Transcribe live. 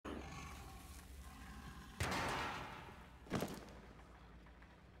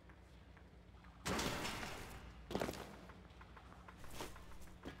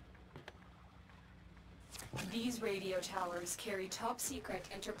These radio towers carry top-secret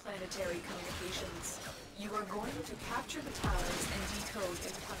interplanetary communications. You are going to capture the towers and decode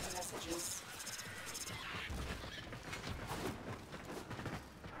incoming messages.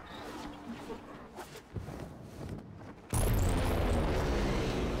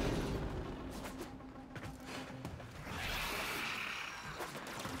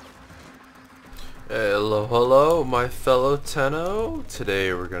 Hello, hello, my fellow Tenno.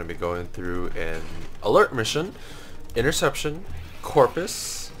 Today we're going to be going through an alert mission, Interception,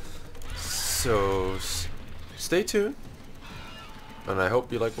 Corpus. So stay tuned, and I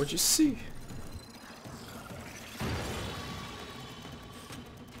hope you like what you see.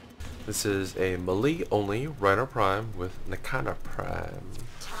 This is a melee-only Rhino Prime with Nakana Prime.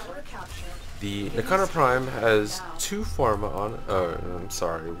 Tower capture. The Nakana Prime has two forma on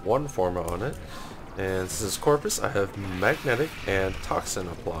one forma on it. And since it's Corpus, I have magnetic and toxin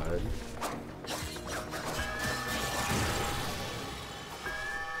applied.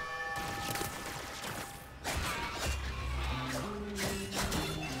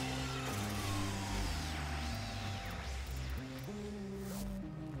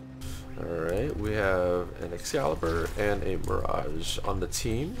 Alright, we have an Excalibur and a Mirage on the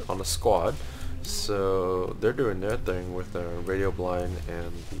team, on the squad. So they're doing their thing with their radio blind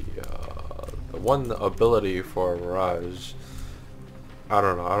and the one ability for Mirage. I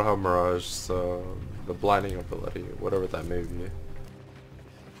don't know, I don't have Mirage, so the blinding ability, whatever that may be.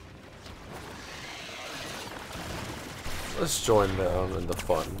 Let's join them in the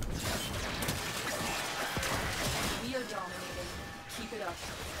fun. We are dominating. Keep it up.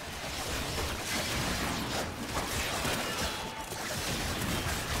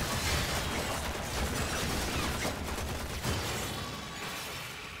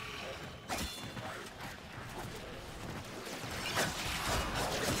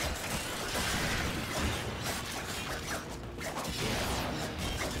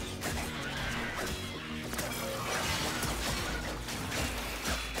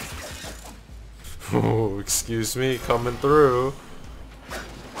 Oh, excuse me, coming through.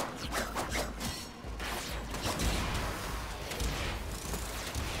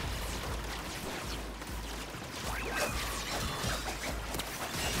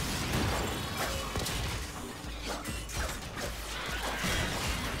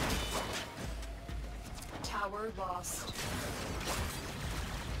 Tower lost.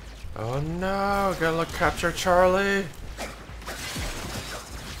 Oh no, gotta capture Charlie.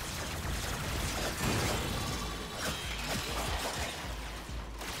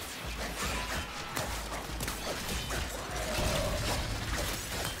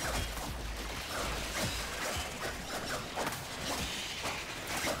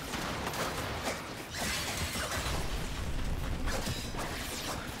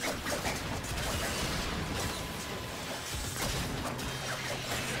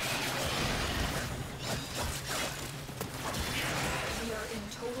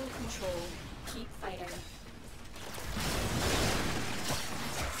 Keep fighting.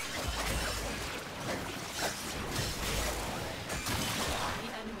 The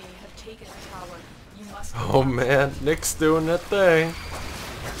enemy have taken a tower. You must. Oh man, Nick's doing that thing.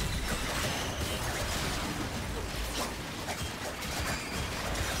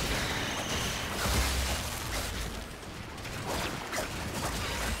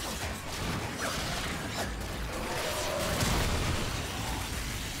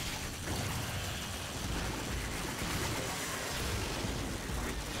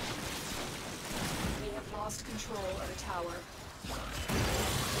 Lost control of the tower.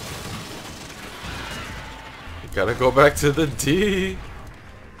 You gotta go back to the D.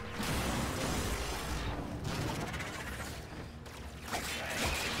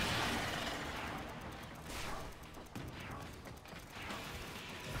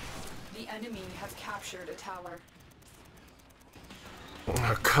 The enemy have captured a tower.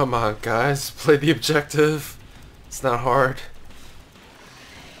 Oh, come on, guys. Play the objective. It's not hard.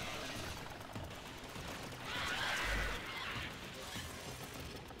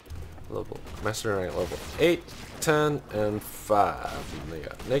 Master Knight level 8, 10, and 5. And they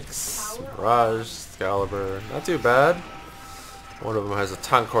got Nyx, Mirage, Excalibur. Not too bad. One of them has a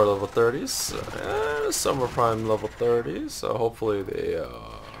Tonkor level 30s. So, some are Prime level 30s. So hopefully they,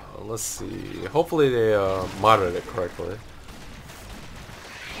 let's see. Hopefully they modded it correctly.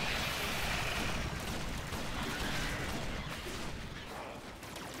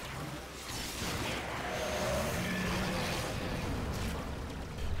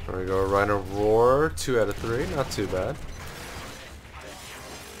 There we go, Rhino Roar, 2 out of 3, not too bad.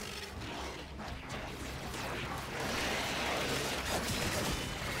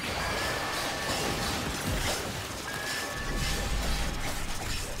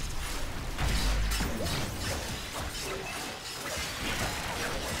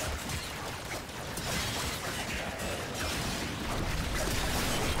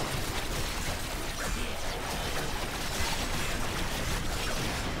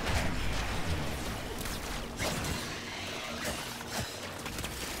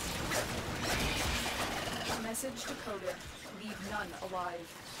 Message decoded. Leave none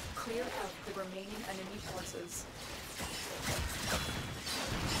alive. Clear out the remaining enemy forces.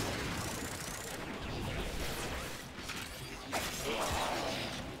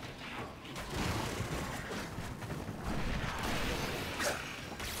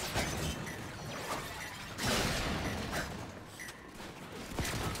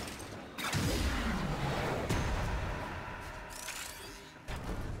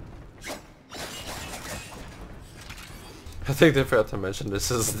 I think they forgot to mention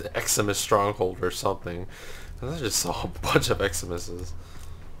this is the Eximus stronghold or something. I just saw a bunch of Eximuses.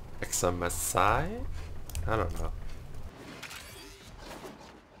 Eximisi? I don't know.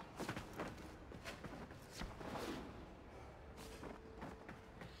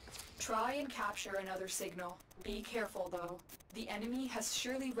 Try and capture another signal. Be careful though. The enemy has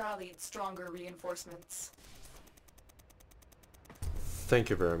surely rallied stronger reinforcements. Thank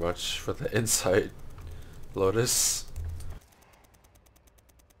you very much for the insight, Lotus.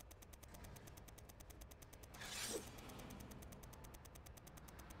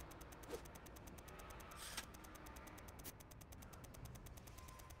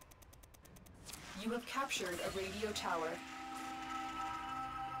 You have captured a radio tower.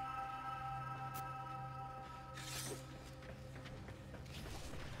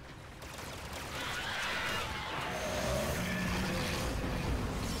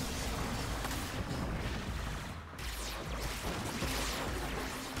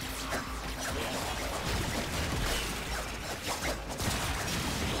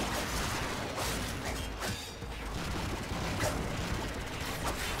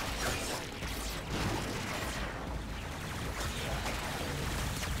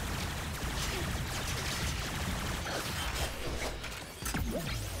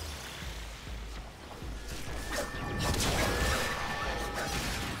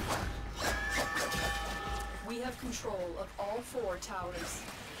 Control of all 4 towers.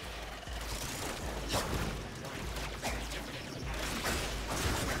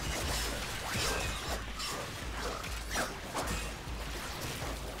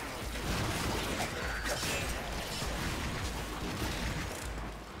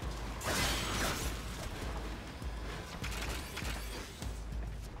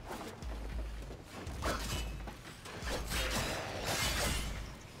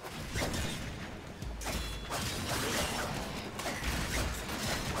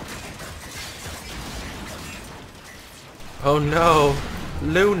 Oh no,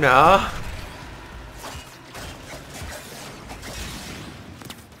 Luna!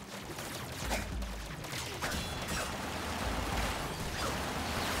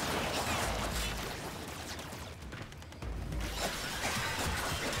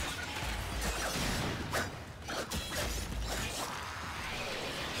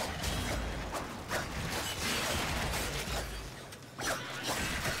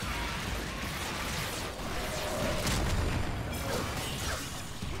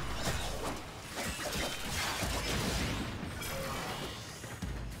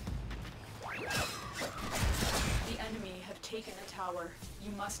 Taken a tower.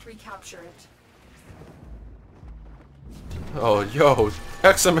 You must recapture it. Oh, yo,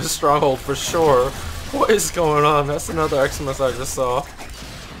 Eximus stronghold for sure. What is going on? That's another Eximus I just saw.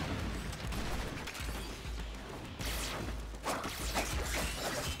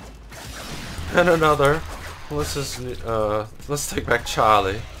 And another. Let's just, let's take back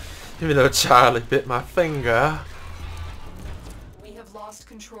Charlie. Even though Charlie bit my finger. We have lost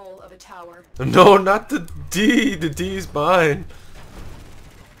control of a tower. No, not the D. The D is mine.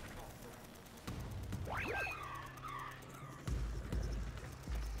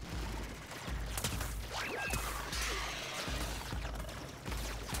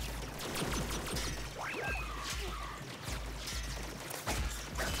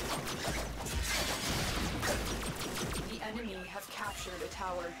 The enemy have captured a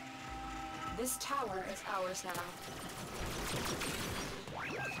tower. This tower is ours now.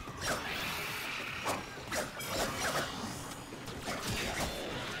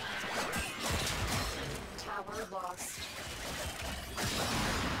 Tower lost.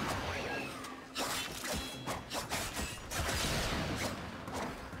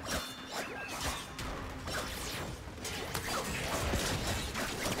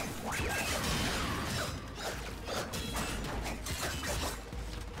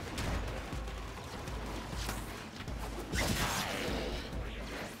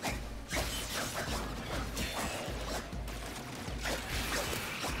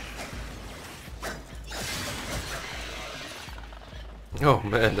 Oh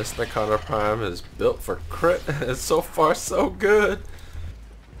man, this Nikana Prime is built for crit. It's so far so good.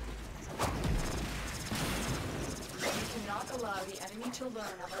 need to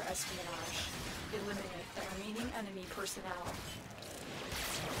learn of our espionage. Eliminate the remaining enemy personnel.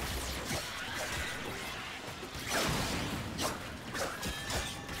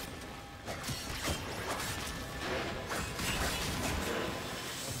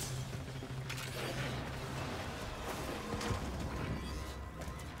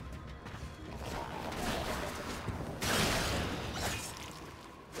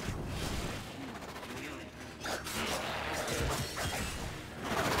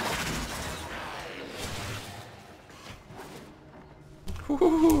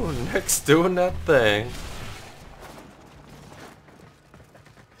 Woohoo! Next doing that thing.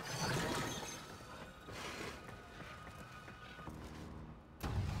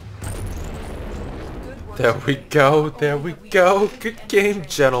 There we go, there we go. Good game,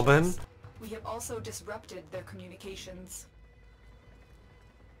 gentlemen. We have also disrupted their communications.